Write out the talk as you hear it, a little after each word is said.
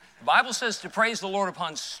The Bible says to praise the Lord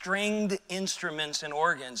upon stringed instruments and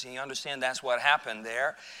organs. And you understand that's what happened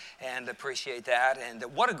there, and appreciate that. And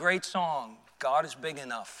what a great song. God is big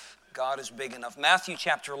enough. God is big enough. Matthew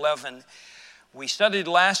chapter 11, we studied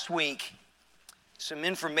last week some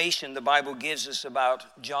information the Bible gives us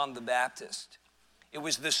about John the Baptist. It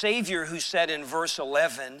was the Savior who said in verse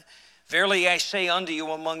 11, "Verily I say unto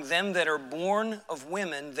you, among them that are born of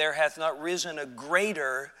women, there hath not risen a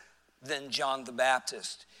greater than John the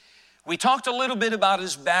Baptist." We talked a little bit about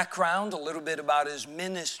his background, a little bit about his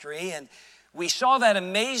ministry, and we saw that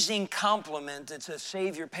amazing compliment that the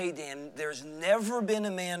Savior paid to him. There's never been a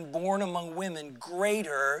man born among women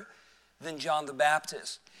greater than John the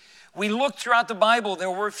Baptist. We looked throughout the Bible, there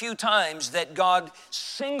were a few times that God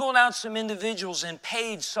singled out some individuals and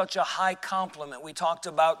paid such a high compliment. We talked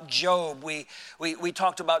about Job, we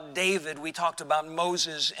talked about David, we talked about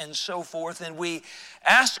Moses and so forth, and we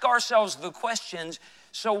ask ourselves the questions,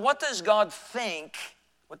 so what does God think,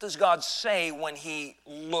 what does God say when he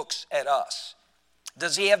looks at us?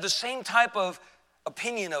 Does he have the same type of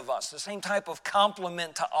opinion of us, the same type of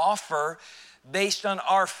compliment to offer based on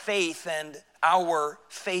our faith and our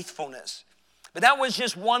faithfulness? But that was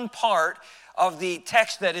just one part of the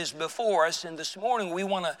text that is before us, and this morning we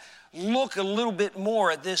want to look a little bit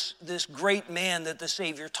more at this great man that the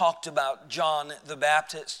Savior talked about, John the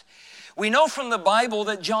Baptist. We know from the Bible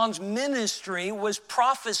that John's ministry was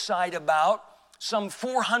prophesied about some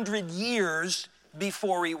 400 years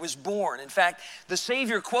before he was born. In fact, the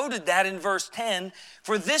Savior quoted that in verse 10,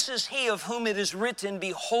 "For this is he of whom it is written,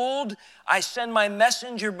 Behold, I send my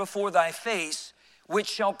messenger before thy face, which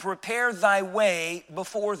shall prepare thy way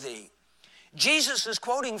before thee." Jesus is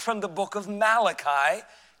quoting from the book of Malachi,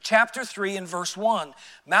 chapter 3 and verse 1.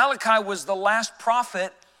 Malachi was the last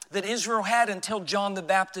prophet that Israel had until John the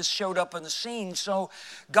Baptist showed up on the scene. So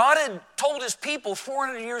God had told his people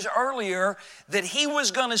 400 years earlier that he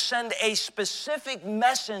was going to send a specific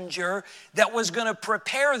messenger that was going to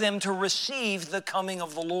prepare them to receive the coming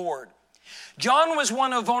of the Lord. John was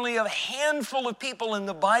one of only a handful of people in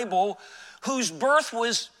the Bible whose birth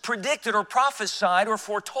was predicted or prophesied or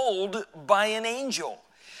foretold by an angel.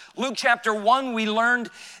 Luke chapter 1, we learned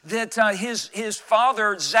that his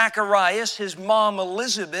father, Zacharias, his mom,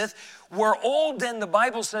 Elizabeth, were old and the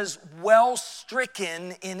Bible says well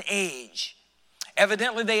stricken in age.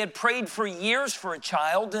 Evidently, they had prayed for years for a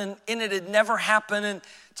child, and it had never happened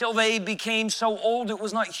until they became so old it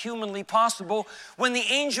was not humanly possible. When the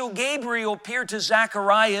angel Gabriel appeared to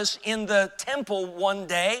Zacharias in the temple one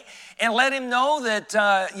day and let him know that,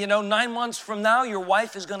 9 months from now, your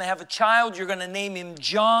wife is going to have a child. You're going to name him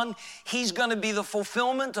John. He's going to be the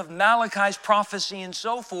fulfillment of Malachi's prophecy and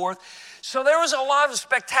so forth. So there was a lot of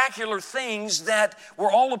spectacular things that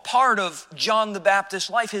were all a part of John the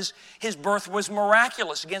Baptist's life. His birth was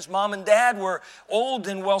miraculous. Again, mom and dad were old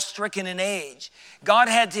and well stricken in age. God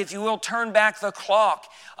had to, if you will, turn back the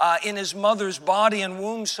clock in his mother's body and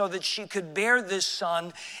womb so that she could bear this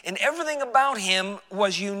son. And everything about him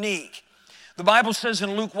was unique. The Bible says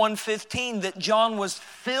in Luke 1:15 that John was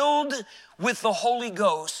filled with the Holy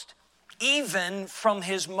Ghost even from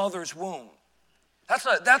his mother's womb.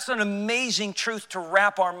 That's an amazing truth to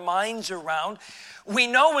wrap our minds around. We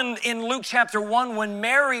know in Luke chapter 1, when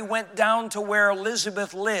Mary went down to where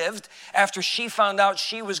Elizabeth lived, after she found out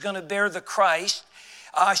she was going to bear the Christ,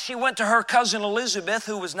 she went to her cousin Elizabeth,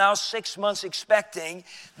 who was now 6 months expecting.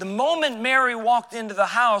 The moment Mary walked into the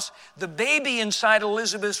house, the baby inside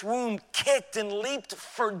Elizabeth's womb kicked and leaped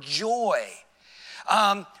for joy.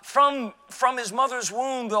 From his mother's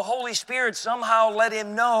womb, the Holy Spirit somehow let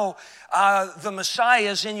him know the Messiah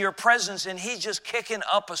is in your presence, and he's just kicking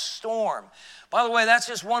up a storm. By the way, that's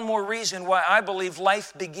just one more reason why I believe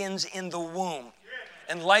life begins in the womb.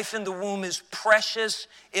 And life in the womb is precious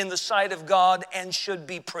in the sight of God and should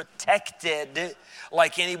be protected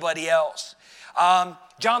like anybody else.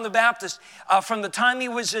 John the Baptist, from the time he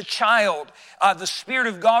was a child, the Spirit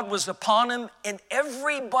of God was upon him, and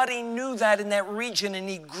everybody knew that in that region, and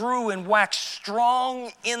he grew and waxed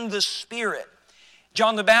strong in the Spirit.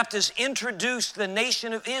 John the Baptist introduced the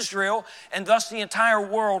nation of Israel and thus the entire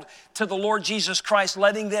world to the Lord Jesus Christ,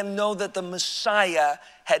 letting them know that the Messiah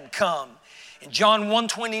had come. In John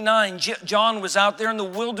 1:29, John was out there in the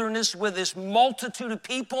wilderness with this multitude of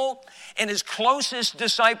people and his closest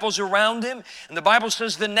disciples around him. And the Bible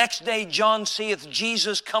says, the next day John seeth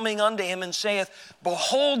Jesus coming unto him and saith,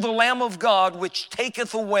 Behold the Lamb of God, which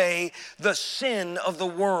taketh away the sin of the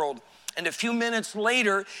world. And a few minutes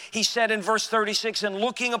later, he said in verse 36, and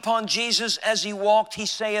looking upon Jesus as he walked, he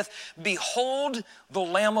saith, Behold the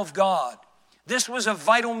Lamb of God. This was a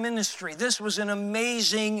vital ministry. This was an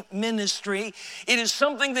amazing ministry. It is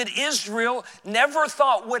something that Israel never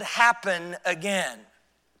thought would happen again.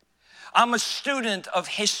 I'm a student of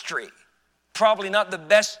history. Probably not the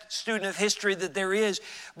best student of history that there is,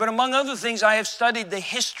 but among other things, I have studied the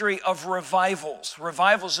history of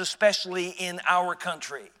revivals especially in our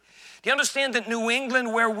country. Do you understand that New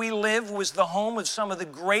England, where we live, was the home of some of the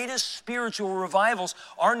greatest spiritual revivals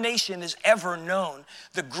our nation has ever known?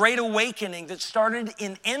 The Great Awakening that started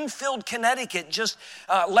in Enfield, Connecticut, just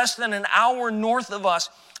less than an hour north of us,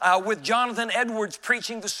 with Jonathan Edwards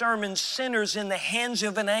preaching the sermon, Sinners in the Hands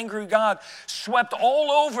of an Angry God, swept all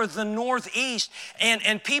over the Northeast,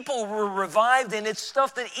 and people were revived, and it's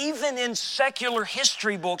stuff that even in secular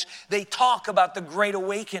history books, they talk about the Great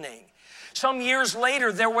Awakening. Some years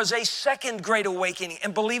later, there was a second Great Awakening,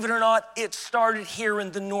 and believe it or not, it started here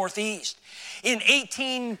in the Northeast. In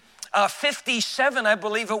 1857, I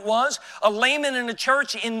believe it was, a layman in a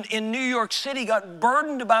church in New York City got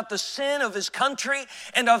burdened about the sin of his country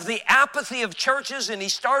and of the apathy of churches, and he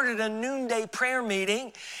started a noonday prayer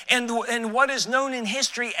meeting, and what is known in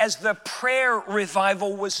history as the prayer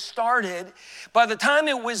revival was started. By the time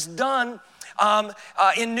it was done,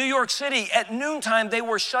 in New York City, at noontime, they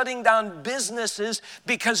were shutting down businesses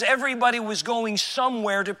because everybody was going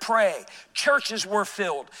somewhere to pray. Churches were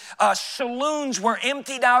filled. Saloons were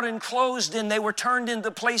emptied out and closed, and they were turned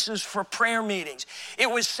into places for prayer meetings.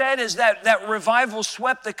 It was said as that revival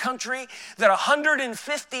swept the country that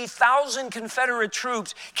 150,000 Confederate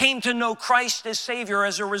troops came to know Christ as Savior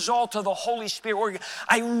as a result of the Holy Spirit.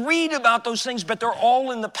 I read about those things, but they're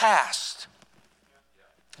all in the past.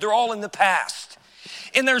 They're all in the past.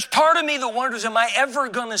 And there's part of me that wonders, am I ever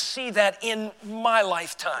going to see that in my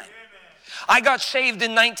lifetime? I got saved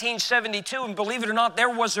in 1972, and believe it or not, there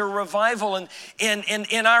was a revival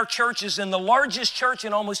in our churches. And the largest church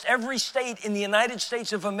in almost every state in the United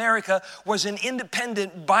States of America was an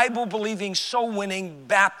independent, Bible-believing, soul-winning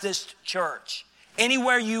Baptist church.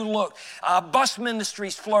 Anywhere you look, bus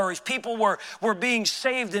ministries flourished. People were being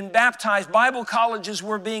saved and baptized. Bible colleges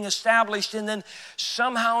were being established. And then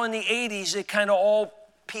somehow in the 80s, it kind of all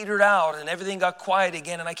petered out and everything got quiet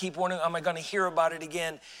again. And I keep wondering, am I going to hear about it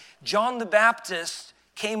again? John the Baptist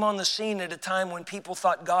came on the scene at a time when people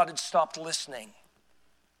thought God had stopped listening,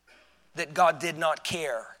 that God did not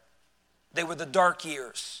care. They were the dark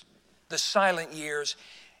years, the silent years.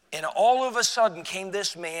 And all of a sudden came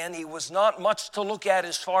this man. He was not much to look at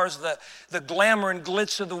as far as the glamour and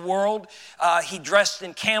glitz of the world. He dressed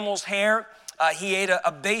in camel's hair. He ate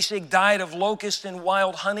a basic diet of locust and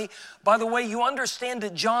wild honey. By the way, you understand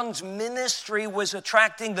that John's ministry was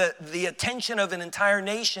attracting the attention of an entire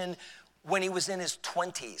nation when he was in his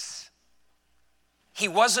 20s. He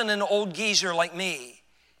wasn't an old geezer like me.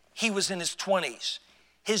 He was in his 20s.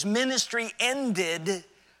 His ministry ended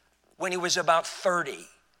when he was about 30.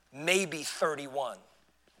 Maybe 31.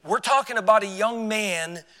 We're talking about a young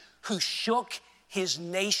man who shook his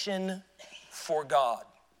nation for God.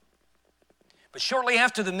 But shortly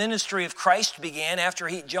after the ministry of Christ began, after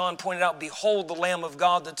John pointed out, "Behold the Lamb of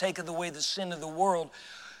God that taketh away the sin of the world,"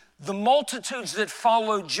 the multitudes that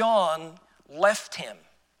followed John left him.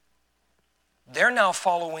 They're now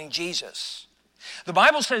following Jesus. The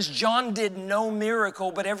Bible says John did no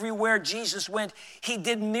miracle, but everywhere Jesus went, he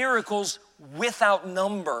did miracles without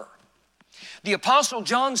number. The Apostle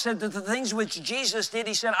John said that the things which Jesus did,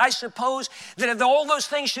 he said, I suppose that if all those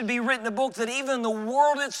things should be written in a book, that even the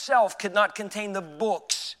world itself could not contain the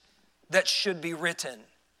books that should be written.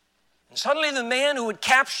 And suddenly the man who had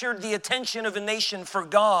captured the attention of a nation for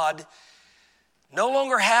God no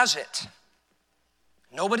longer has it.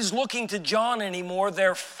 Nobody's looking to John anymore.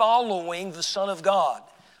 They're following the Son of God,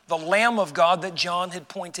 the Lamb of God that John had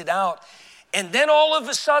pointed out. And then all of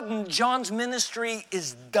a sudden, John's ministry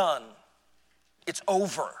is done. It's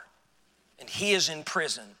over. And he is in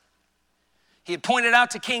prison. He had pointed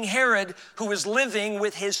out to King Herod, who was living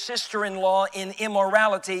with his sister-in-law in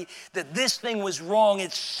immorality, that this thing was wrong.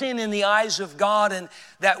 It's sin in the eyes of God. And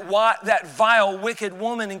that vile, wicked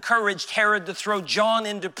woman encouraged Herod to throw John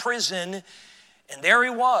into prison. And there he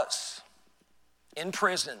was, in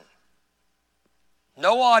prison.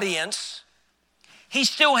 No audience. He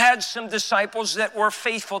still had some disciples that were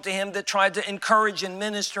faithful to him, that tried to encourage and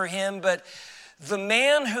minister him. But the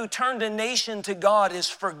man who turned a nation to God is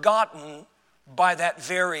forgotten by that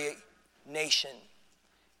very nation.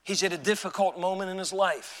 He's at a difficult moment in his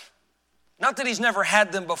life. Not that he's never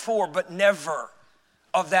had them before, but never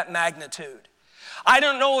of that magnitude. I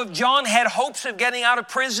don't know if John had hopes of getting out of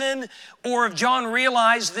prison or if John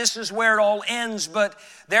realized this is where it all ends, but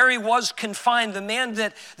there he was confined. The man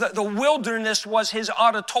that the wilderness was his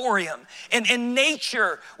auditorium, and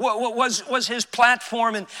nature was his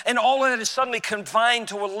platform, and all of that is suddenly confined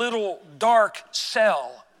to a little dark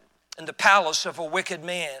cell in the palace of a wicked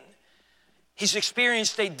man. He's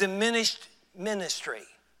experienced a diminished ministry.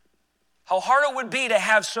 How hard it would be to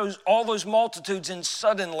have all those multitudes and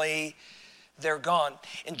suddenly they're gone.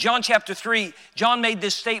 In John chapter 3, John made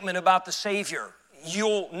this statement about the Savior.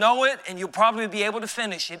 You'll know it and you'll probably be able to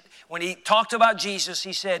finish it. When he talked about Jesus,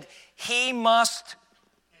 he said, he must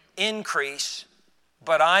increase,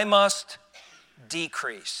 but I must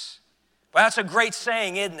decrease. Well, that's a great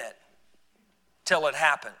saying, isn't it? Till it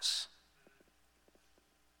happens.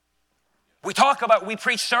 We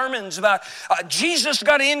preach sermons about Jesus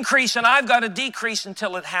got to increase and I've got to decrease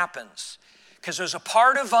until it happens. Because there's a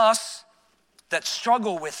part of us that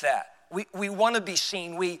struggle with that. We want to be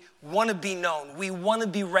seen. We want to be known. We want to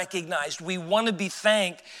be recognized. We want to be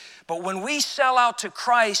thanked. But when we sell out to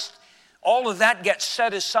Christ, all of that gets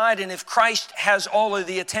set aside. And if Christ has all of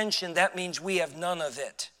the attention, that means we have none of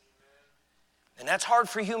it. And that's hard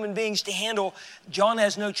for human beings to handle. John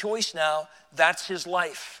has no choice now. That's his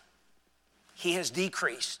life. He has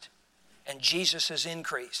decreased and Jesus has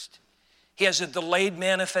increased. He has a delayed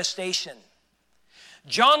manifestation.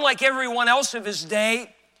 John, like everyone else of his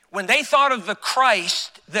day, when they thought of the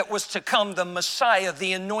Christ that was to come, the Messiah,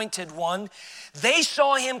 the anointed one, they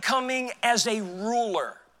saw him coming as a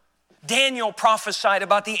ruler. Daniel prophesied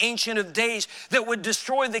about the Ancient of Days that would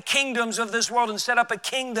destroy the kingdoms of this world and set up a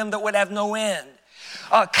kingdom that would have no end.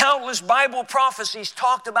 Countless Bible prophecies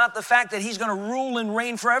talked about the fact that he's going to rule and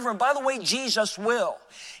reign forever. And by the way, Jesus will.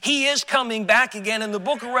 He is coming back again. In the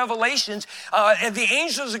book of Revelations, the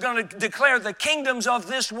angels are going to declare the kingdoms of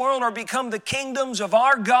this world are become the kingdoms of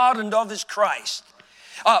our God and of his Christ.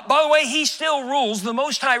 By the way, he still rules. The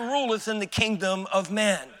Most High ruleth in the kingdom of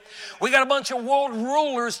men. We got a bunch of world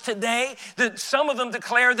rulers today that some of them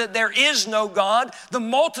declare that there is no God. The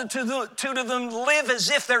multitude of them live as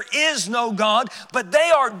if there is no God, but they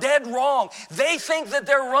are dead wrong. They think that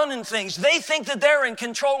they're running things. They think that they're in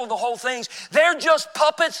control of the whole things. They're just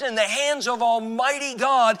puppets in the hands of Almighty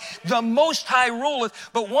God, the Most High ruleth.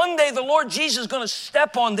 But one day the Lord Jesus is going to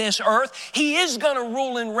step on this earth. He is going to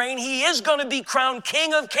rule and reign. He is going to be crowned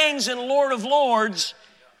King of Kings and Lord of Lords.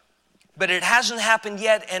 But it hasn't happened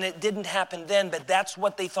yet, and it didn't happen then, but that's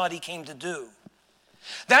what they thought he came to do.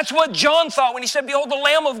 That's what John thought when he said, behold, the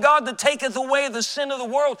Lamb of God that taketh away the sin of the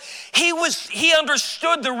world. He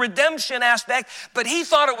understood the redemption aspect, but he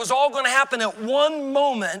thought it was all going to happen at one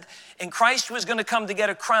moment, and Christ was going to come to get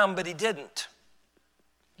a crown, but he didn't.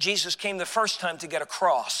 Jesus came the first time to get a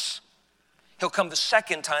cross. He'll come the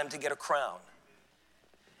second time to get a crown.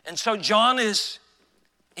 And so John is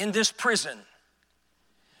in this prison.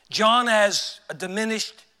 John has a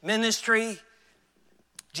diminished ministry.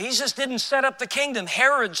 Jesus didn't set up the kingdom.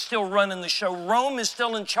 Herod's still running the show. Rome is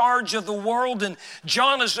still in charge of the world, and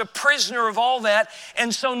John is a prisoner of all that.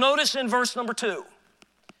 And so notice in verse number 2.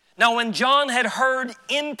 Now when John had heard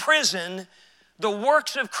in prison the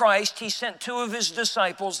works of Christ, he sent 2 of his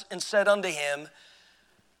disciples and said unto him,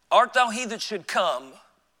 art thou he that should come,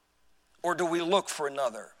 or do we look for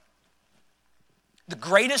another? The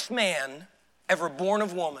greatest man ever born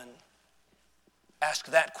of woman, ask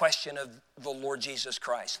that question of the Lord Jesus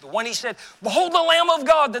Christ. The one he said, behold the Lamb of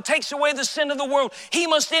God that takes away the sin of the world. He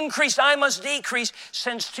must increase, I must decrease.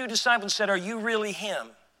 Sends 2 disciples and said, are you really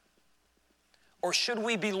him? Or should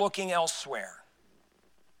we be looking elsewhere?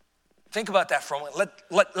 Think about that for a moment.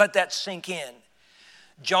 Let that sink in.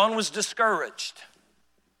 John was discouraged.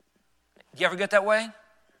 You ever get that way?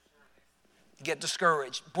 Get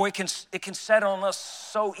discouraged. Boy, it can set on us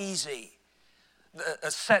so easy.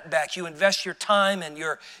 A setback. You invest your time and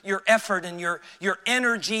your effort and your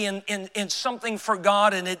energy in something for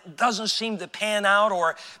God, and it doesn't seem to pan out,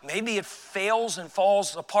 or maybe it fails and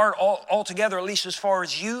falls apart altogether, at least as far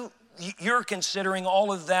as you're considering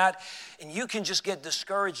all of that, and you can just get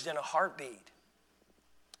discouraged in a heartbeat.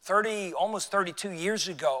 Almost 32 years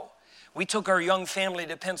ago, we took our young family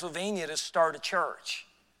to Pennsylvania to start a church.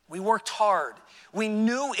 We worked hard. We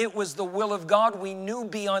knew it was the will of God. We knew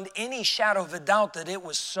beyond any shadow of a doubt that it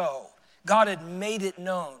was so. God had made it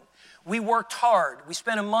known. We worked hard. We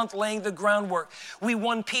spent a month laying the groundwork. We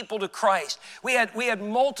won people to Christ. We had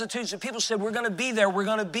multitudes of people said, we're going to be there, we're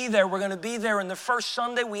going to be there, we're going to be there. And the first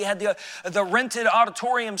Sunday, we had the rented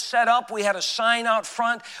auditorium set up. We had a sign out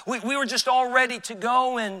front. We were just all ready to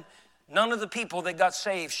go, and none of the people that got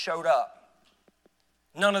saved showed up.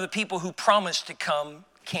 None of the people who promised to come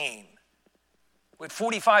came. We had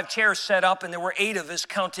 45 chairs set up, and there were 8 of us,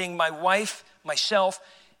 counting my wife, myself,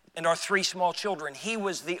 and our 3 small children. He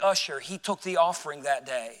was the usher. He took the offering that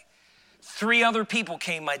day. 3 other people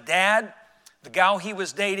came, my dad, the gal he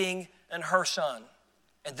was dating, and her son.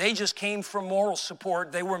 And they just came for moral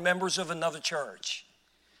support. They were members of another church.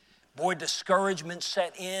 Boy, discouragement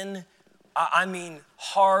set in. I mean,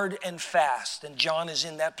 hard and fast. And John is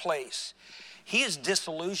in that place. He is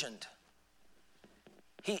disillusioned.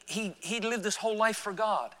 He lived his whole life for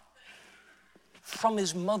God from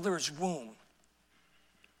his mother's womb.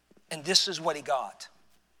 And this is what he got.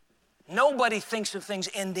 Nobody thinks of things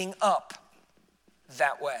ending up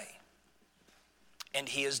that way. And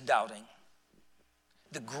he is doubting.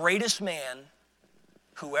 The greatest man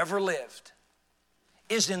who ever lived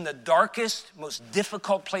is in the darkest, most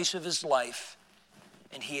difficult place of his life,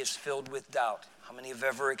 and he is filled with doubt. How many have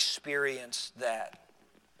ever experienced that?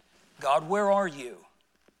 God, where are you?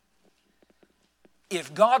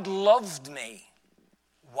 If God loved me,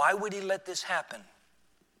 why would he let this happen?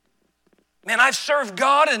 Man, I've served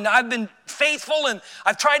God and I've been faithful and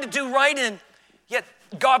I've tried to do right, and yet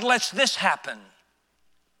God lets this happen.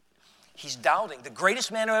 He's doubting. The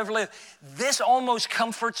greatest man who ever lived. This almost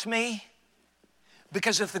comforts me,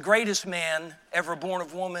 because if the greatest man ever born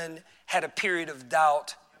of woman had a period of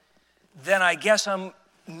doubt, then I guess I'm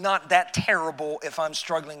not that terrible if I'm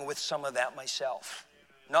struggling with some of that myself.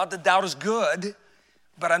 Not that doubt is good,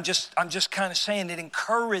 but I'm just kind of saying it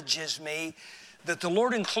encourages me that the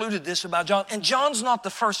Lord included this about John. And John's not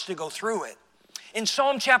the first to go through it. In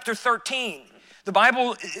Psalm chapter 13, the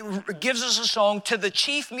Bible gives us a song, to the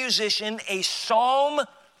chief musician, a psalm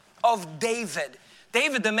of David.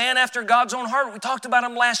 David, the man after God's own heart, we talked about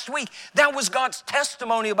him last week. That was God's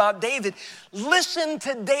testimony about David. Listen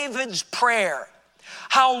to David's prayer.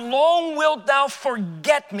 How long wilt thou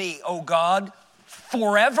forget me, O God,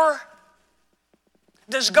 forever?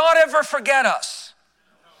 Does God ever forget us?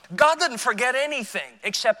 God doesn't forget anything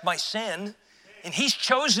except my sin. And he's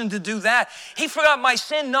chosen to do that. He forgot my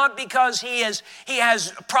sin not because he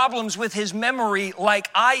has problems with his memory like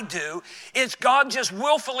I do. It's God just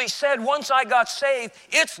willfully said, once I got saved,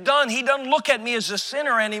 it's done. He doesn't look at me as a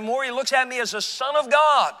sinner anymore. He looks at me as a son of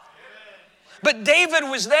God. But David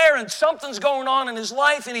was there, and something's going on in his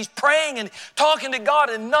life, and he's praying and talking to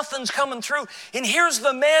God, and nothing's coming through. And here's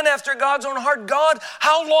the man after God's own heart. God,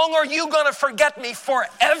 how long are you going to forget me?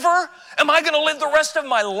 Forever? Am I going to live the rest of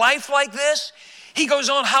my life like this? He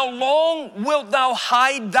goes on, how long wilt thou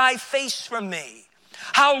hide thy face from me?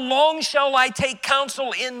 How long shall I take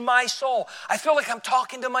counsel in my soul? I feel like I'm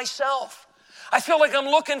talking to myself. I feel like I'm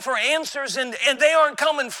looking for answers, and they aren't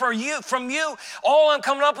coming from you. All I'm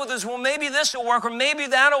coming up with is, well, maybe this will work or maybe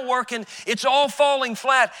that'll work, and it's all falling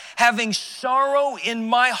flat. Having sorrow in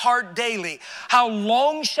my heart daily. How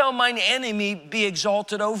long shall mine enemy be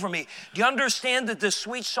exalted over me? Do you understand that the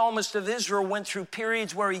sweet psalmist of Israel went through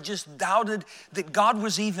periods where he just doubted that God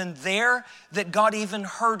was even there, that God even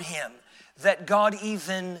heard him, that God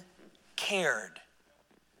even cared?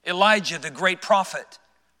 Elijah, the great prophet,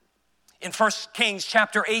 in 1 Kings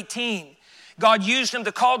chapter 18, God used him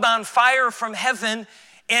to call down fire from heaven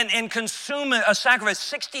and consume a sacrifice,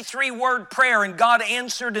 63-word prayer, and God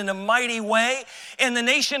answered in a mighty way. And the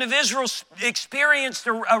nation of Israel experienced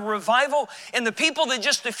a revival. And the people that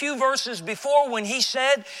just a few verses before, when he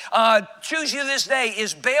said, choose you this day,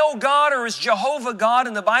 is Baal God or is Jehovah God?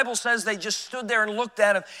 And the Bible says they just stood there and looked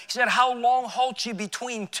at him. He said, how long halt you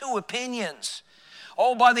between two opinions?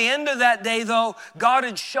 Oh, by the end of that day, though, God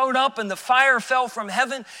had showed up and the fire fell from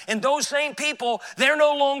heaven. And those same people, they're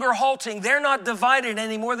no longer halting. They're not divided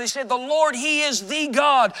anymore. They said, the Lord, he is the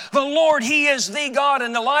God. The Lord, he is the God.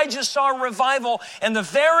 And Elijah saw a revival. And the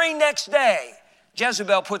very next day,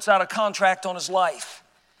 Jezebel puts out a contract on his life.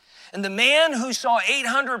 And the man who saw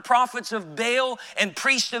 800 prophets of Baal and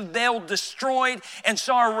priests of Baal destroyed and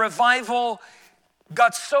saw a revival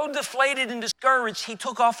got so deflated and discouraged, he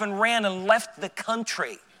took off and ran and left the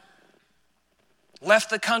country. Left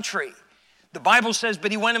the country. The Bible says, but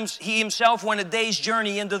he himself went a day's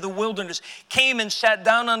journey into the wilderness, came and sat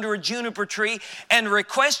down under a juniper tree and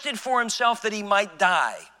requested for himself that he might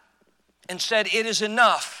die, and said, it is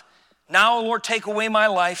enough. Now, Lord, take away my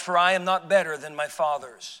life, for I am not better than my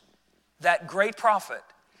fathers. That great prophet.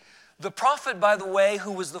 The prophet, by the way,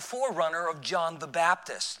 who was the forerunner of John the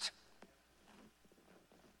Baptist.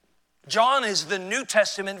 John is the New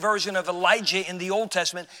Testament version of Elijah in the Old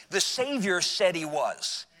Testament. The Savior said he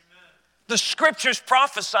was. Amen. The scriptures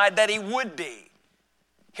prophesied that he would be.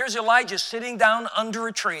 Here's Elijah sitting down under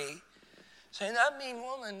a tree, saying, that mean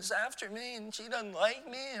woman's after me and she doesn't like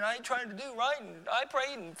me and I tried to do right and I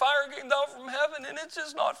prayed and fire came down from heaven and it's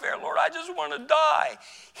just not fair, Lord. I just want to die.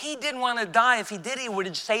 He didn't want to die. If he did, he would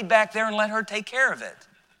have stayed back there and let her take care of it.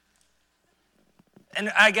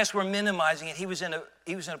 And I guess we're minimizing it. He was in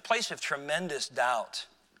a place of tremendous doubt.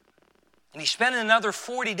 And he spent another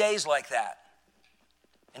 40 days like that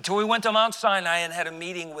until we went to Mount Sinai and had a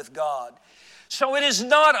meeting with God. So it is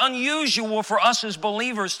not unusual for us as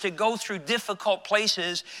believers to go through difficult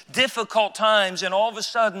places, difficult times, and all of a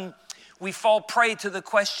sudden we fall prey to the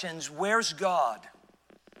questions, where's God?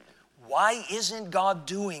 Why isn't God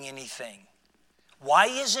doing anything? Why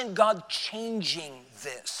isn't God changing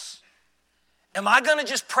this? Am I going to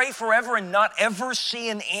just pray forever and not ever see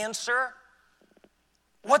an answer?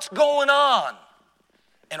 What's going on?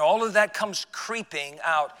 And all of that comes creeping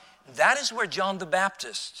out. That is where John the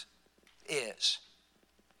Baptist is.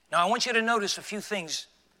 Now, I want you to notice a few things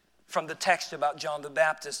from the text about John the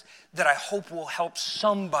Baptist that I hope will help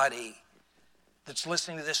somebody that's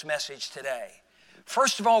listening to this message today.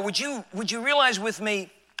 First of all, would you realize with me,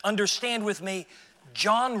 understand with me,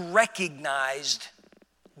 John recognized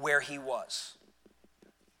where he was.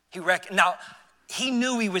 Now, he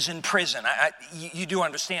knew he was in prison. You do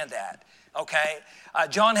understand that, okay?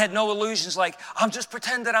 John had no illusions like, I'm just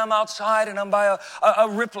pretending that I'm outside and I'm by a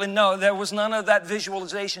rippling. No, there was none of that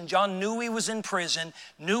visualization. John knew he was in prison,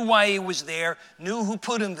 knew why he was there, knew who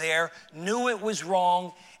put him there, knew it was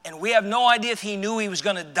wrong. And we have no idea if he knew he was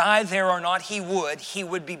going to die there or not. He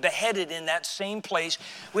would be beheaded in that same place.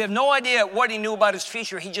 We have no idea what he knew about his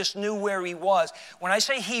future. He just knew where he was. When I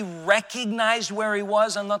say he recognized where he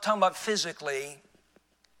was, I'm not talking about physically.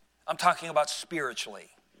 I'm talking about spiritually.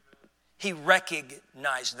 He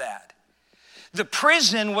recognized that. The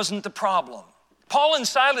prison wasn't the problem. Paul and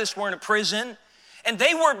Silas were in a prison, and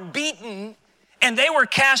they were beaten, and they were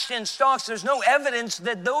cast in stocks. There's no evidence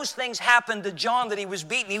that those things happened to John, that he was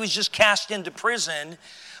beaten. He was just cast into prison.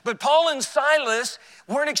 But Paul and Silas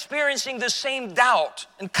weren't experiencing the same doubt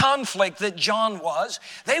and conflict that John was.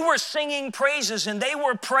 They were singing praises and they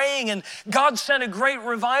were praying, and God sent a great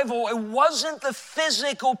revival. It wasn't the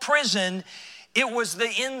physical prison, it was the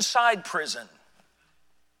inside prison.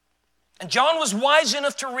 And John was wise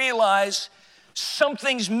enough to realize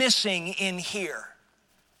something's missing in here.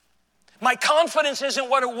 My confidence isn't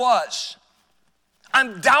what it was.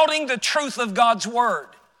 I'm doubting the truth of God's word.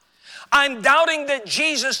 I'm doubting that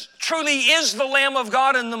Jesus truly is the Lamb of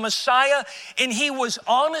God and the Messiah, and he was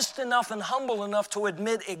honest enough and humble enough to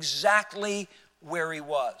admit exactly where he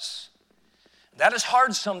was. That is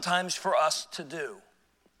hard sometimes for us to do.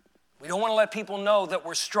 We don't want to let people know that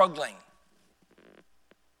we're struggling.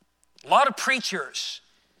 A lot of preachers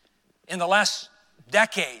in the last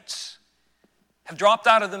decades have dropped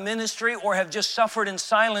out of the ministry or have just suffered in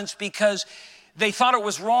silence because they thought it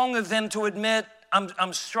was wrong of them to admit,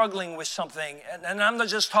 I'm struggling with something. And I'm not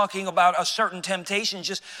just talking about a certain temptation,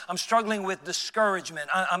 just I'm struggling with discouragement.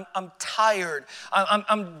 I'm tired.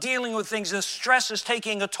 I'm dealing with things. The stress is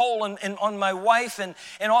taking a toll on my wife and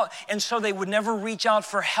all. And so they would never reach out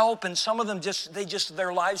for help. And some of them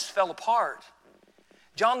their lives fell apart.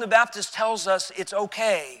 John the Baptist tells us it's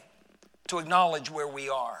okay to acknowledge where we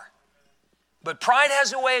are. But pride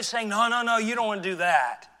has a way of saying, no, you don't want to do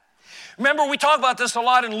that. Remember, we talk about this a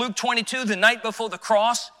lot in Luke 22, the night before the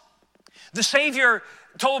cross. The Savior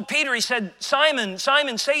told Peter, he said, Simon,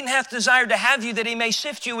 Simon, Satan hath desired to have you that he may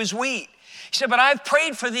sift you as wheat. He said, but I have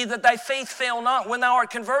prayed for thee that thy faith fail not. When thou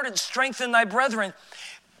art converted, strengthen thy brethren.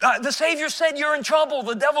 The Savior said, you're in trouble.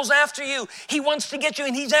 The devil's after you. He wants to get you,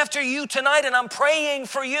 and he's after you tonight, and I'm praying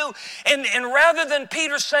for you. And rather than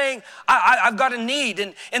Peter saying, I've got a need,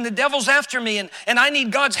 and the devil's after me, and I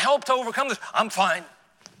need God's help to overcome this, I'm fine.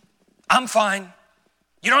 I'm fine.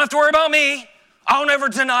 You don't have to worry about me. I'll never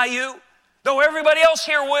deny you. Though everybody else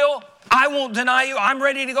here will, I won't deny you. I'm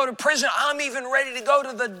ready to go to prison. I'm even ready to go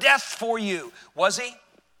to the death for you. Was he?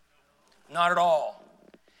 Not at all.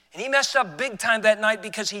 And he messed up big time that night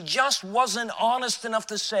because he just wasn't honest enough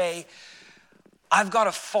to say, I've got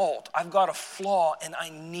a fault, I've got a flaw, and I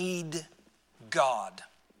need God.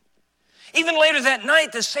 Even later that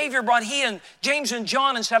night, the Savior brought he and James and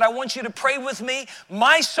John and said, I want you to pray with me.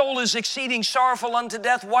 My soul is exceeding sorrowful unto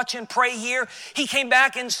death. Watch and pray here. He came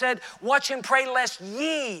back and said, watch and pray lest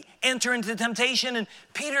ye enter into temptation. And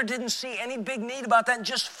Peter didn't see any big need about that and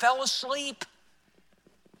just fell asleep.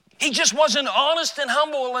 He just wasn't honest and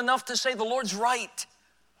humble enough to say, the Lord's right.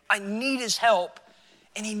 I need his help.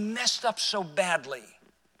 And he messed up so badly.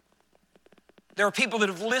 There are people that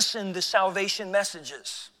have listened to salvation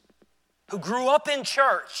messages, who grew up in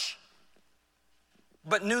church,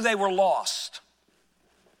 but knew they were lost.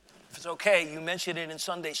 it's okay, you mentioned it in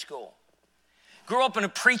Sunday school. Grew up in a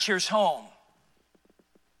preacher's home.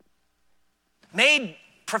 Made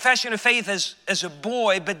profession of faith as a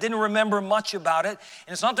boy, but didn't remember much about it.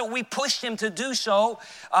 And it's not that we pushed him to do so.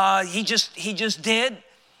 He just did.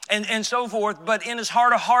 And so forth, but in his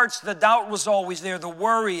heart of hearts, the doubt was always there, the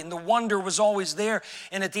worry and the wonder was always there.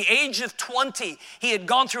 And at the age of 20, he had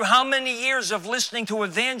gone through how many years of listening to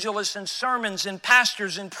evangelists and sermons and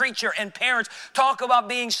pastors and preacher and parents talk about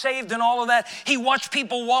being saved and all of that. He watched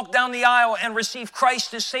people walk down the aisle and receive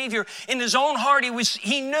Christ as Savior. In his own heart,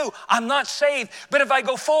 he knew, I'm not saved, but if I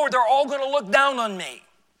go forward, they're all going to look down on me.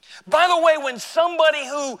 By the way, when somebody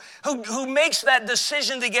who makes that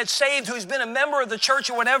decision to get saved, who's been a member of the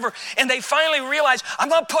church or whatever, and they finally realize, I'm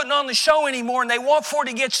not putting on the show anymore, and they walk forward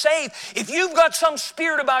to get saved, if you've got some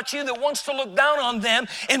spirit about you that wants to look down on them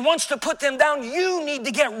and wants to put them down, you need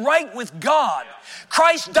to get right with God.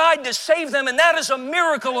 Christ died to save them, and that is a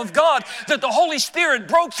miracle of God, that the Holy Spirit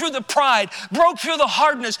broke through the pride, broke through the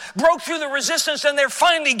hardness, broke through the resistance, and they're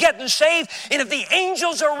finally getting saved. And if the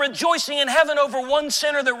angels are rejoicing in heaven over one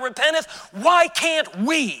sinner that repenteth, why can't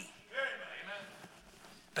we?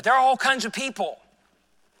 But there are all kinds of people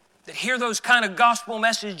that hear those kind of gospel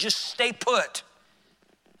messages, just stay put.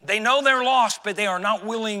 They know they're lost, but they are not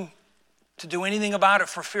willing to do anything about it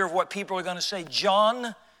for fear of what people are going to say.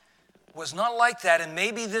 John was not like that, and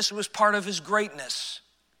maybe this was part of his greatness.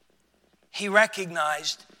 He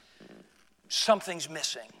recognized something's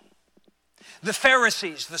missing. The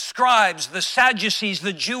Pharisees, the scribes, the Sadducees,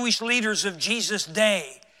 the Jewish leaders of Jesus'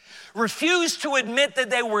 day refused to admit that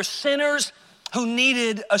they were sinners who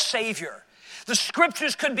needed a Savior. The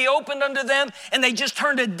scriptures could be opened unto them, and they just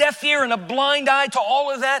turned a deaf ear and a blind eye to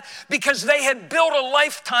all of that because they had built a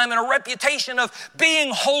lifetime and a reputation of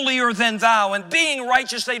being holier than thou and being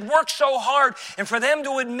righteous. They'd worked so hard, and for them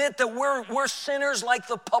to admit that we're sinners like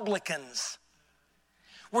the publicans.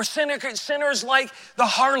 We're sinners like the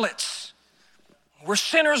harlots. We're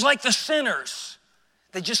sinners like the sinners.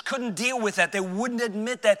 They just couldn't deal with that. They wouldn't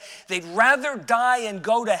admit that. They'd rather die and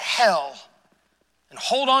go to hell and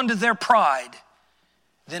hold on to their pride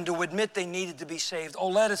than to admit they needed to be saved. Oh,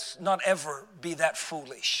 let us not ever be that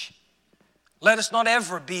foolish. Let us not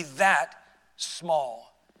ever be that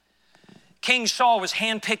small. King Saul was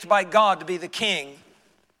handpicked by God to be the king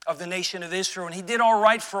of the nation of Israel, and he did all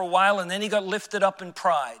right for a while, and then he got lifted up in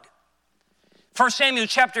pride. 1 Samuel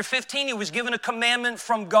chapter 15, he was given a commandment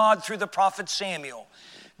from God through the prophet Samuel.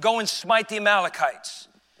 Go and smite the Amalekites.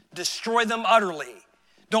 Destroy them utterly.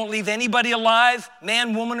 Don't leave anybody alive,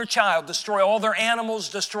 man, woman, or child. Destroy all their animals,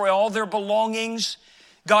 destroy all their belongings.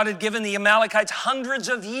 God had given the Amalekites hundreds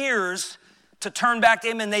of years to turn back to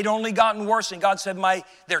him, and they'd only gotten worse. And God said,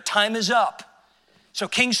 their time is up. So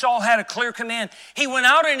King Saul had a clear command. He went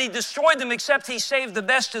out and he destroyed them, except he saved the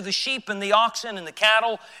best of the sheep and the oxen and the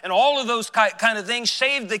cattle and all of those kind of things,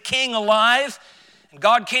 saved the king alive. And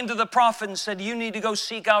God came to the prophet and said, you need to go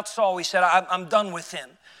seek out Saul. He said, I'm done with him.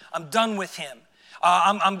 I'm done with him.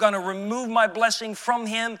 I'm going to remove my blessing from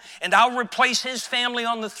him, and I'll replace his family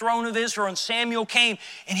on the throne of Israel. And Samuel came,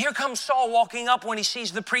 and here comes Saul walking up when he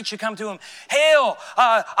sees the preacher come to him. Hail,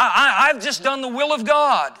 I've just done the will of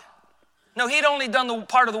God. No, he'd only done the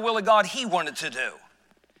part of the will of God he wanted to do.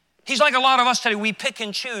 He's like a lot of us today. We pick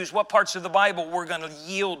and choose what parts of the Bible we're going to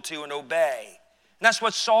yield to and obey. And that's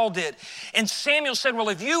what Saul did. And Samuel said, well,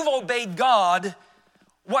 if you've obeyed God,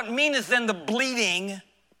 what meaneth then the bleating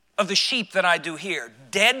of the sheep that I do here?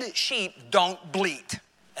 Dead sheep don't bleat.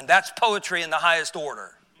 And that's poetry in the highest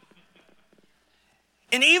order.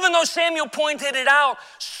 And even though Samuel pointed it out,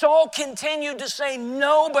 Saul continued to say,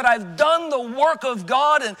 no, but I've done the work of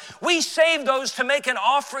God, and we saved those to make an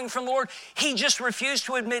offering from the Lord. He just refused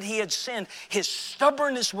to admit he had sinned. His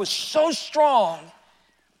stubbornness was so strong.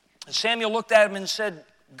 And Samuel looked at him and said,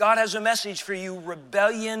 God has a message for you.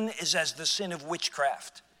 Rebellion is as the sin of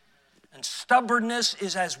witchcraft, and stubbornness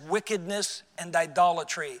is as wickedness and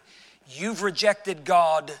idolatry. You've rejected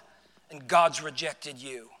God, and God's rejected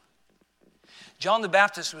you. John the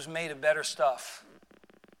Baptist was made of better stuff.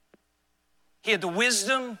 He had the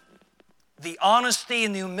wisdom, the honesty,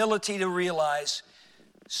 and the humility to realize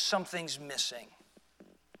something's missing.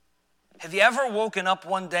 Have you ever woken up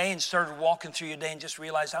one day and started walking through your day and just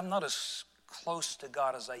realized, I'm not as close to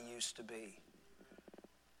God as I used to be?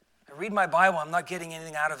 I read my Bible, I'm not getting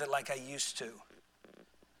anything out of it like I used to.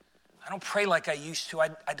 I don't pray like I used to. I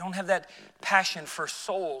don't have that passion for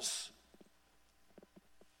souls.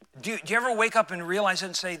 Do you ever wake up and realize it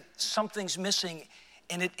and say, something's missing,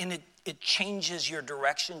 and it changes your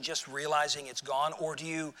direction just realizing it's gone? Or do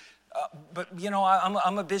you But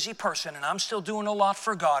I'm a busy person, and I'm still doing a lot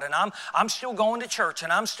for God, and I'm still going to church,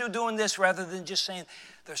 and I'm still doing this, rather than just saying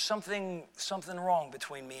there's something wrong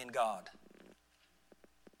between me and God.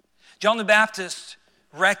 John the Baptist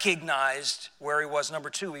recognized where he was. Number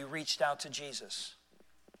two, he reached out to Jesus.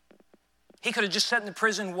 He could have just sat in the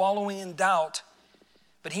prison wallowing in doubt,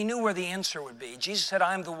 but he knew where the answer would be. Jesus said,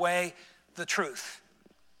 I am the way, the truth,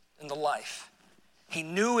 and the life. He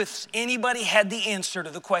knew if anybody had the answer to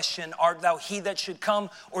the question, art thou he that should come,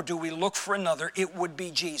 or do we look for another, it would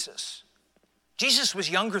be Jesus. Jesus was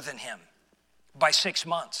younger than him by 6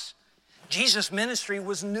 months. Jesus' ministry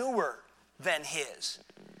was newer than his.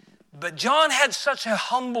 But John had such a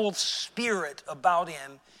humble spirit about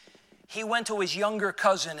him, he went to his younger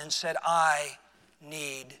cousin and said, I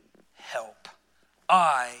need help.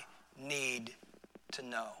 I need to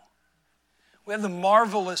know. We have the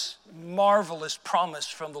marvelous, marvelous promise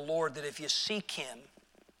from the Lord that if you seek him,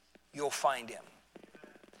 you'll find him.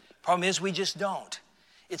 Problem is, we just don't.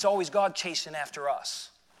 It's always God chasing after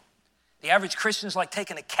us. The average Christian is like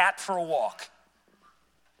taking a cat for a walk.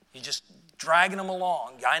 You're just dragging them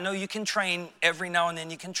along. I know you can train, every now and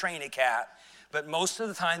then you can train a cat, but most of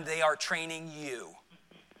the time they are training you,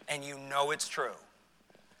 and you know it's true.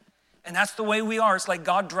 And that's the way we are. It's like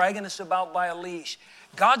God dragging us about by a leash.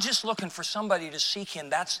 God's just looking for somebody to seek him.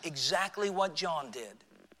 That's exactly what John did.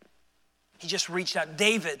 He just reached out.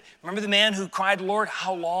 David, remember the man who cried, Lord,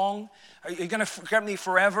 how long? Are you going to forget me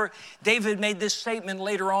forever? David made this statement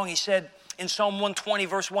later on. He said in Psalm 120,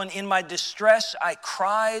 verse 1, in my distress I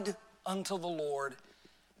cried unto the Lord,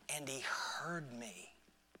 and he heard me.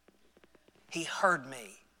 He heard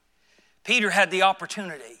me. Peter had the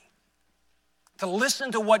opportunity to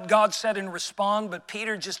listen to what God said and respond, but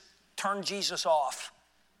Peter just turned Jesus off.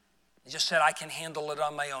 He just said, I can handle it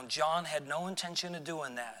on my own. John had no intention of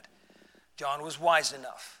doing that. John was wise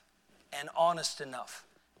enough and honest enough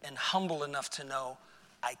and humble enough to know,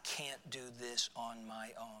 I can't do this on my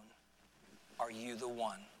own. Are you the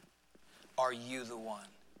one? Are you the one?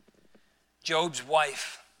 Job's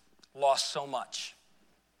wife lost so much.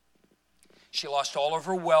 She lost all of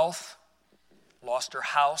her wealth, lost her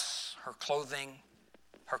house, her clothing,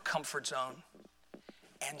 her comfort zone.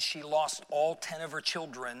 And she lost all 10 of her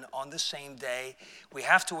children on the same day. We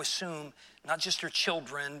have to assume not just her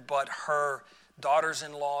children, but her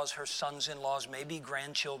daughters-in-laws, her sons-in-laws, maybe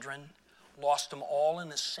grandchildren, lost them all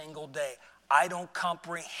in a single day. I don't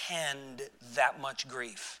comprehend that much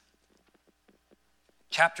grief.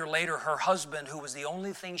 Chapter later, her husband, who was the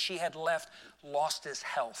only thing she had left, lost his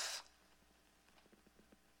health.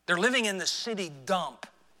 They're living in the city dump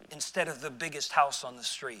instead of the bigged house on the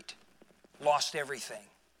street. Lost everything.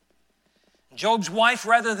 Job's wife,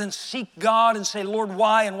 rather than seek God and say, Lord,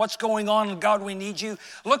 why and what's going on, and God, we need you,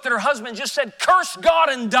 looked at her husband and just said, curse God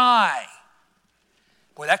and die.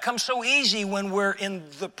 Boy, that comes so easy when we're in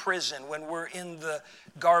the prison, when we're in the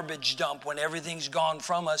garbage dump, when everything's gone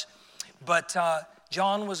from us. But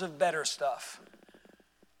John was of better stuff.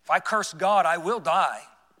 If I curse God, I will die,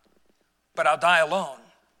 but I'll die alone.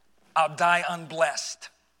 I'll die unblessed.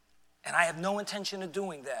 And I have no intention of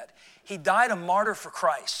doing that. He died a martyr for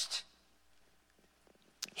Christ.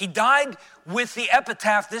 He died with the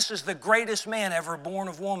epitaph, this is the greatest man ever born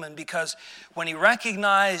of woman, because when he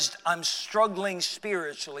recognized I'm struggling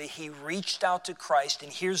spiritually, he reached out to Christ.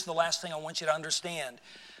 And here's the last thing I want you to understand.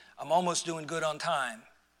 I'm almost doing good on time.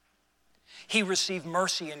 He received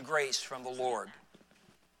mercy and grace from the Lord.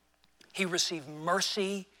 He received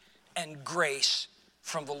mercy and grace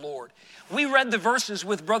from the Lord. We read the verses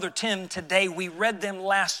with Brother Tim today. We read them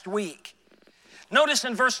last week. Notice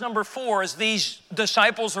in verse number 4, as these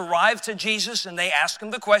disciples arrived to Jesus and they asked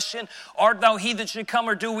him the question, art thou he that should come,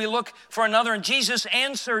 or do we look for another? And Jesus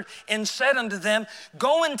answered and said unto them,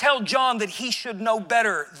 go and tell John that he should know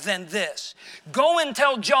better than this. Go and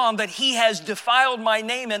tell John that he has defiled my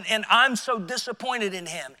name and I'm so disappointed in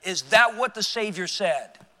him. Is that what the Savior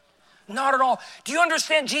said? Not at all. Do you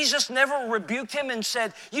understand? Jesus never rebuked him and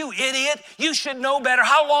said, you idiot, you should know better.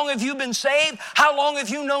 How long have you been saved? How long have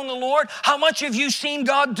you known the Lord? How much have you seen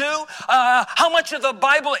God do? How much of the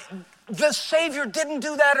Bible? The Savior didn't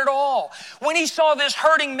do that at all. When he saw this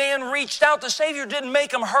hurting man reached out, the Savior didn't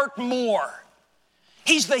make him hurt more.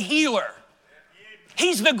 He's the healer.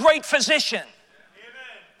 He's the great physician.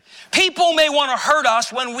 People may want to hurt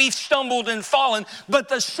us when we've stumbled and fallen, but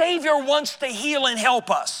the Savior wants to heal and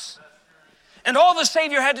help us. And all the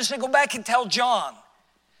Savior had to say, go back and tell John.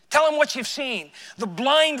 Tell him what you've seen. The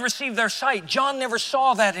blind receive their sight. John never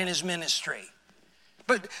saw that in his ministry.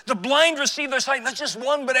 But the blind received their sight, not just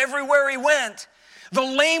one, but everywhere he went. The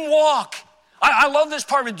lame walk. I love this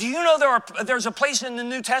part of it. Do you know there's a place in the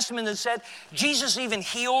New Testament that said Jesus even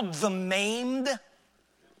healed the maimed?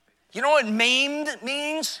 You know what maimed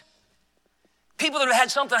means? People that have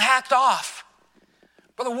had something hacked off.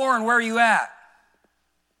 Brother Warren, where are you at?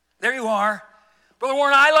 There you are. Brother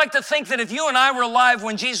Warren, I like to think that if you and I were alive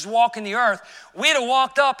when Jesus walked in the earth, we'd have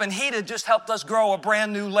walked up and he'd have just helped us grow a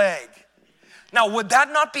brand new leg. Now, would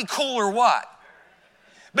that not be cool or what?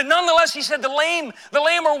 But nonetheless, he said, the lame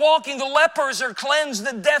are walking, the lepers are cleansed,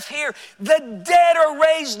 the deaf hear, the dead are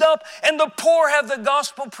raised up, and the poor have the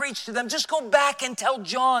gospel preached to them. Just go back and tell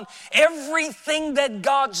John everything that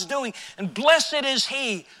God's doing. And blessed is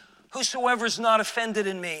he whosoever is not offended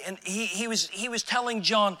in me. And he was telling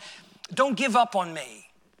John, don't give up on me.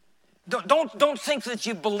 Don't think that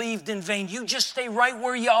you believed in vain. You just stay right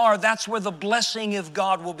where you are. That's where the blessing of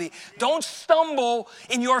God will be. Don't stumble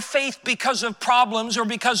in your faith because of problems or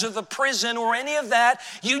because of the prison or any of that.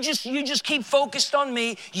 You just keep focused on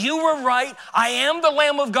me. You were right. I am the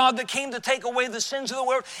Lamb of God that came to take away the sins of the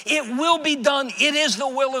world. It will be done. It is the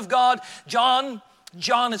will of God. John,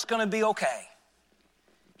 it's going to be okay.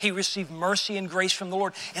 He received mercy and grace from the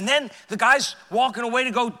Lord. And then the guy's walking away to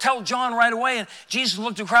go tell John right away. And Jesus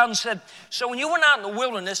looked at the crowd and said, so when you went out in the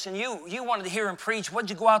wilderness and you wanted to hear him preach, what did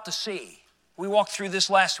you go out to see? We walked through this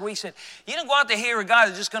last week. He said, you didn't go out to hear a guy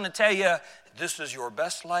that's just going to tell you, this is your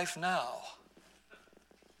best life now.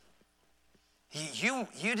 You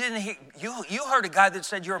didn't hear, you heard a guy that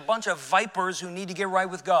said you're a bunch of vipers who need to get right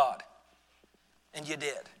with God. And you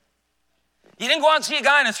did. You didn't go out and see a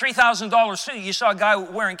guy in a $3,000 suit. You saw a guy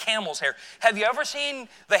wearing camel's hair. Have you ever seen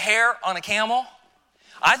the hair on a camel?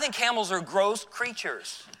 I think camels are gross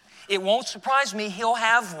creatures. It won't surprise me he'll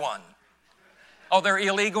have one. Oh, they're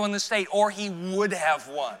illegal in the state, or he would have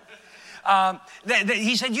one.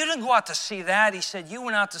 He said, you didn't go out to see that. He said, you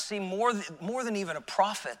went out to see more than even a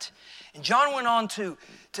prophet. And John went on to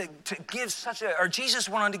give Jesus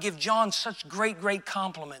went on to give John such great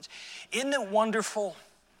compliments. Isn't it wonderful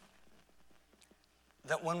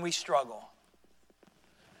that when we struggle,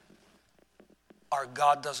 our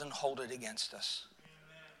God doesn't hold it against us?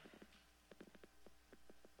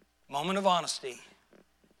 Amen. Moment of honesty.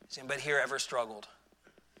 Has anybody here ever struggled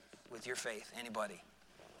with your faith? Anybody?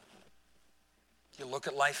 You look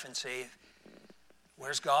at life and say,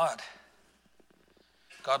 where's God?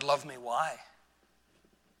 God loved me. Why?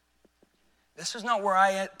 This is not where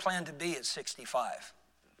I plan to be at 65.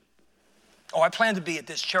 Oh, I plan to be at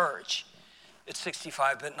this church at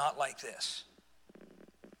 65, but not like this.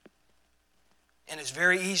 And it's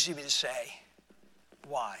very easy to say,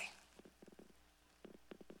 why?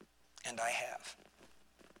 And I have.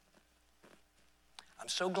 I'm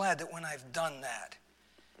so glad that when I've done that,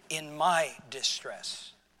 in my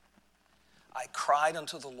distress, I cried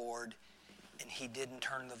unto the Lord, and he didn't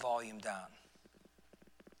turn the volume down.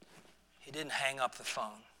 He didn't hang up the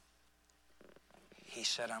phone. He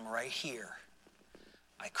said, I'm right here.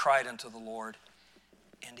 I cried unto the Lord,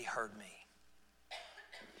 and he heard me.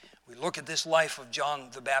 We look at this life of John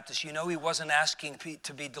the Baptist. You know, he wasn't asking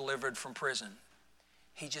to be delivered from prison.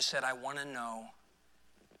 He just said, I want to know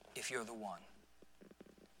if you're the one.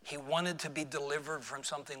 He wanted to be delivered from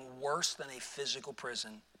something worse than a physical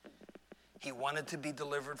prison. He wanted to be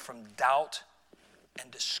delivered from doubt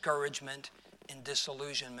and discouragement and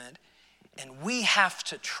disillusionment. And we have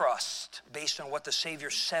to trust, based on what the Savior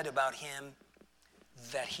said about him,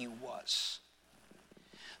 that he was.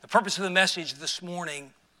 The purpose of the message this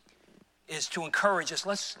morning is to encourage us.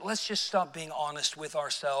 Let's just stop being honest with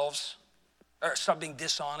ourselves, or stop being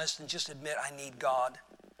dishonest and just admit I need God.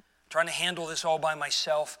 I'm trying to handle this all by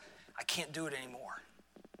myself. I can't do it anymore.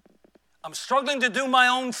 I'm struggling to do my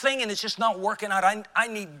own thing and it's just not working out. I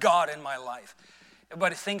need God in my life.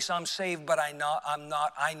 Everybody thinks I'm saved, but I'm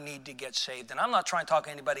not. I need to get saved. And I'm not trying to talk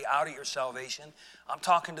anybody out of your salvation. I'm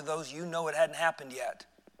talking to those you know it hadn't happened yet.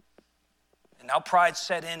 And now pride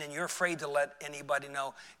set in and you're afraid to let anybody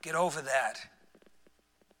know. Get over that.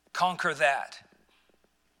 Conquer that.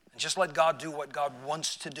 And just let God do what God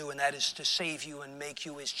wants to do, and that is to save you and make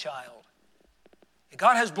you his child.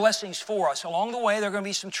 God has blessings for us. Along the way, there are going to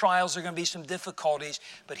be some trials, there are going to be some difficulties,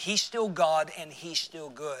 but he's still God and he's still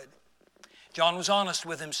good. John was honest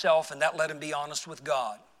with himself, and that let him be honest with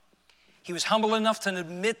God. He was humble enough to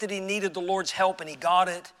admit that he needed the Lord's help, and he got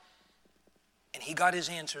it. And he got his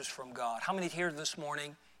answers from God. How many here this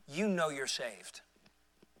morning, you know you're saved?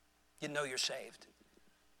 You know you're saved.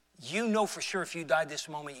 You know for sure if you died this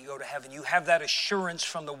moment, you go to heaven. You have that assurance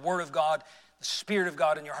from the Word of God, the Spirit of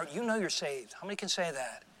God in your heart. You know you're saved. How many can say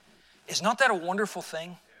that? Is not that a wonderful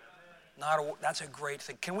thing? That's a great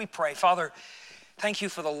thing. Can we pray? Father, thank you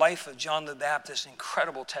for the life of John the Baptist,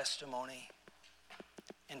 incredible testimony.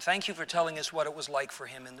 And thank you for telling us what it was like for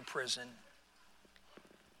him in the prison.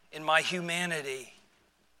 In my humanity,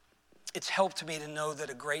 it's helped me to know that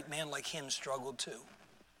a great man like him struggled too.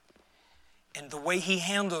 And the way he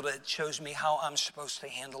handled it shows me how I'm supposed to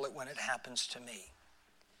handle it when it happens to me.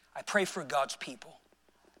 I pray for God's people.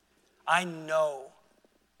 I know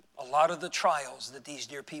a lot of the trials that these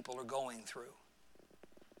dear people are going through.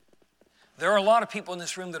 There are a lot of people in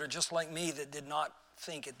this room that are just like me that did not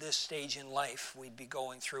think at this stage in life we'd be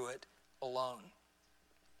going through it alone.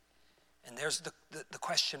 And there's the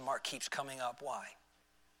question mark keeps coming up. Why?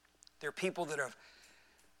 There are people that have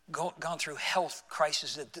gone through health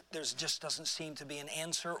crises that there just doesn't seem to be an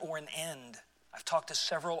answer or an end. I've talked to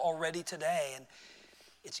several already today, and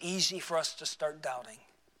it's easy for us to start doubting.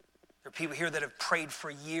 There are people here that have prayed for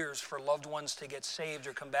years for loved ones to get saved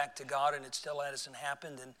or come back to God, and it still hasn't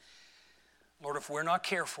happened. And Lord, if we're not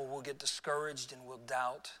careful, we'll get discouraged and we'll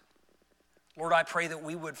doubt. Lord, I pray that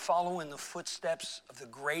we would follow in the footsteps of the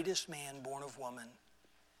greatest man born of woman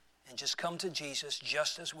and just come to Jesus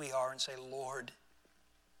just as we are and say, Lord,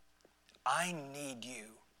 I need you.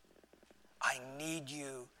 I need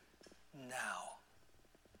you now.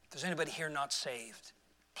 If there's anybody here not saved,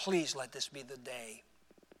 please let this be the day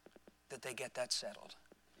that they get that settled.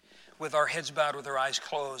 With our heads bowed, with our eyes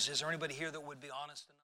closed, is there anybody here that would be honest enough?